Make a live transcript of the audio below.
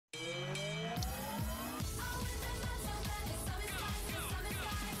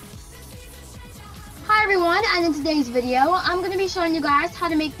everyone, and in today's video, I'm going to be showing you guys how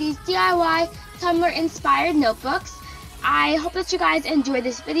to make these DIY Tumblr inspired notebooks. I hope that you guys enjoy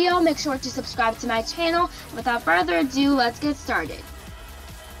this video. Make sure to subscribe to my channel. Without further ado, let's get started.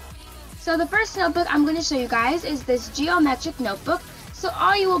 So the first notebook I'm going to show you guys is this geometric notebook. So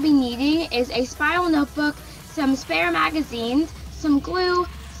all you will be needing is a spiral notebook, some spare magazines, some glue,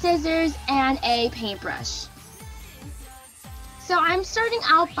 scissors, and a paintbrush. So I'm starting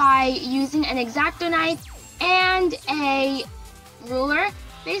out by using an X-Acto knife and a ruler.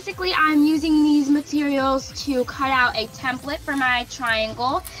 Basically, I'm using these materials to cut out a template for my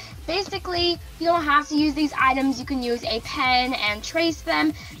triangle. Basically, you don't have to use these items. You can use a pen and trace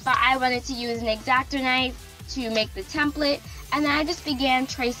them, but I wanted to use an X-Acto knife to make the template, and then I just began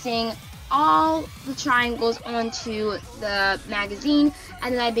tracing all the triangles onto the magazine,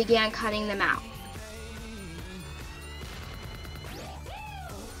 and then I began cutting them out.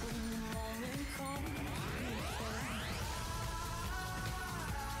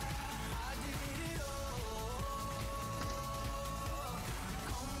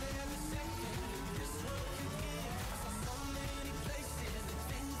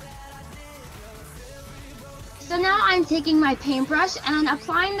 So now I'm taking my paintbrush and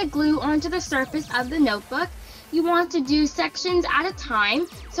applying the glue onto the surface of the notebook. You want to do sections at a time.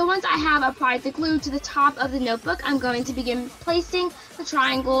 So once I have applied the glue to the top of the notebook, I'm going to begin placing the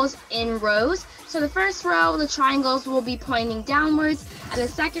triangles in rows. So the first row, the triangles will be pointing downwards, and the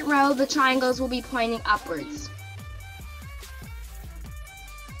second row, the triangles will be pointing upwards.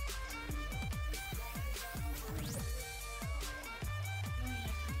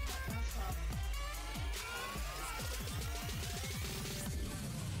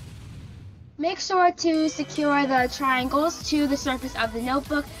 Make sure to secure the triangles to the surface of the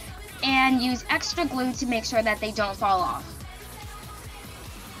notebook and use extra glue to make sure that they don't fall off.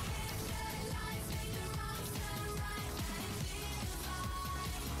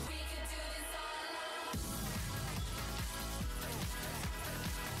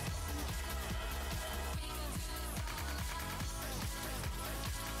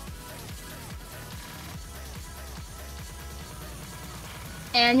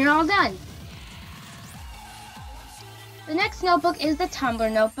 And you're all done. The next notebook is the Tumblr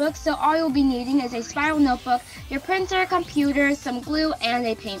notebook, so all you'll be needing is a spiral notebook, your printer, computer, some glue, and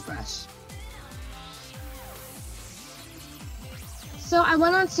a paintbrush. So I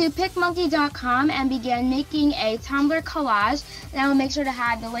went on to PicMonkey.com and began making a Tumblr collage, and I will make sure to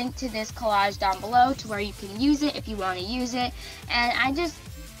have the link to this collage down below to where you can use it if you want to use it. And I just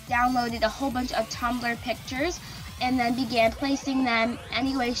downloaded a whole bunch of Tumblr pictures and then began placing them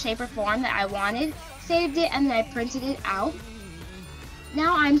any way, shape, or form that I wanted. Saved it, and then I printed it out.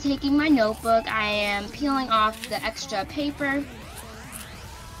 Now I'm taking my notebook, I am peeling off the extra paper.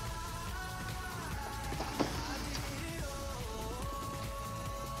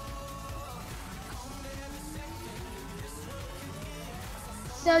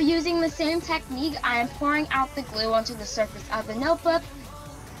 So using the same technique, I am pouring out the glue onto the surface of the notebook.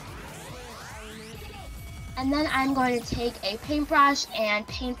 And then I'm going to take a paintbrush and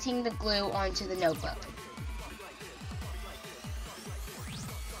painting the glue onto the notebook.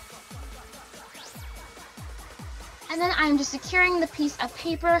 And then I'm just securing the piece of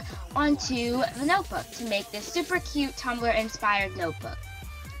paper onto the notebook to make this super cute Tumblr inspired notebook.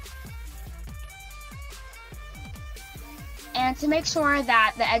 And to make sure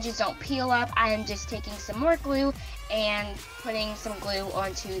that the edges don't peel up, I am just taking some more glue and putting some glue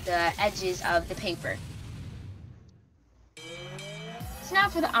onto the edges of the paper. So now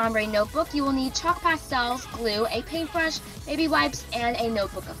for the ombre notebook, you will need chalk pastels, glue, a paintbrush, baby wipes, and a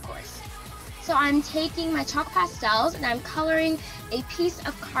notebook, of course. So I'm taking my chalk pastels and I'm coloring a piece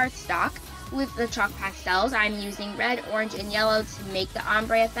of cardstock with the chalk pastels. I'm using red, orange, and yellow to make the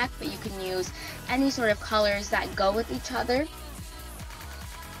ombre effect, but you can use any sort of colors that go with each other.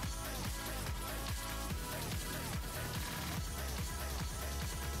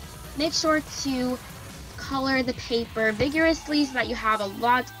 Make sure to color the paper vigorously so that you have a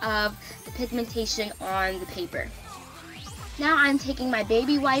lot of the pigmentation on the paper. Now I'm taking my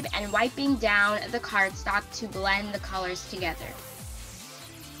baby wipe and wiping down the cardstock to blend the colors together.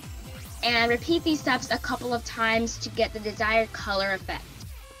 And repeat these steps a couple of times to get the desired color effect.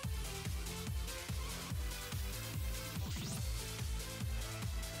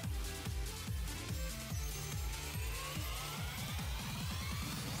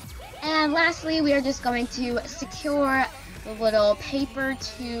 And lastly, we are just going to secure the little paper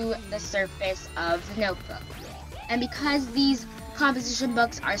to the surface of the notebook. And because these composition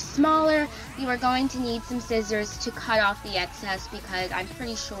books are smaller, you are going to need some scissors to cut off the excess, because I'm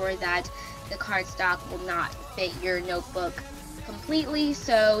pretty sure that the cardstock will not fit your notebook completely,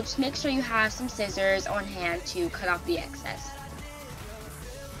 so just make sure you have some scissors on hand to cut off the excess.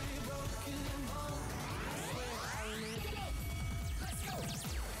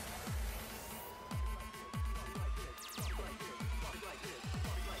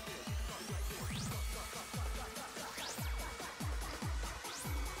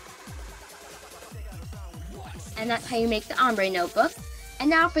 And that's how you make the ombre notebook. And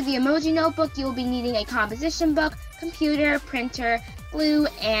now for the emoji notebook, you will be needing a composition book, computer, printer, glue,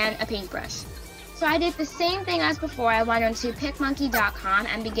 and a paintbrush. So I did the same thing as before. I went onto PicMonkey.com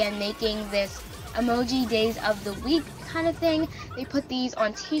and began making this emoji days of the week kind of thing. They put these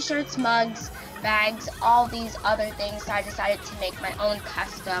on t-shirts, mugs, bags, all these other things. So I decided to make my own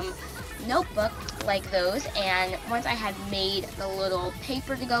custom notebook like those, and once I had made the little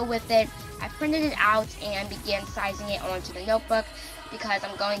paper to go with it, I printed it out and began sizing it onto the notebook because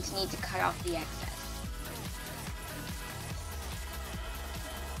I'm going to need to cut off the excess.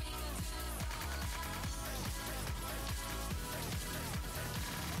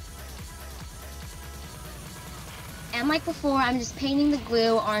 And like before, I'm just painting the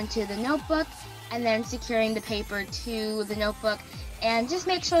glue onto the notebook and then securing the paper to the notebook. And just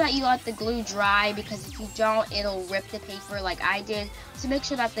make sure that you let the glue dry, because if you don't, it'll rip the paper like I did. So make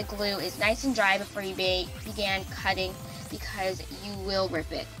sure that the glue is nice and dry before you begin cutting, because you will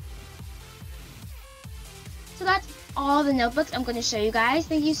rip it. So that's all the notebooks I'm going to show you guys.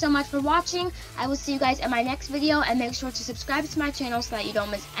 Thank you so much for watching. I will see you guys in my next video, and make sure to subscribe to my channel so that you don't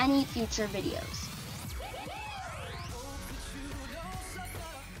miss any future videos.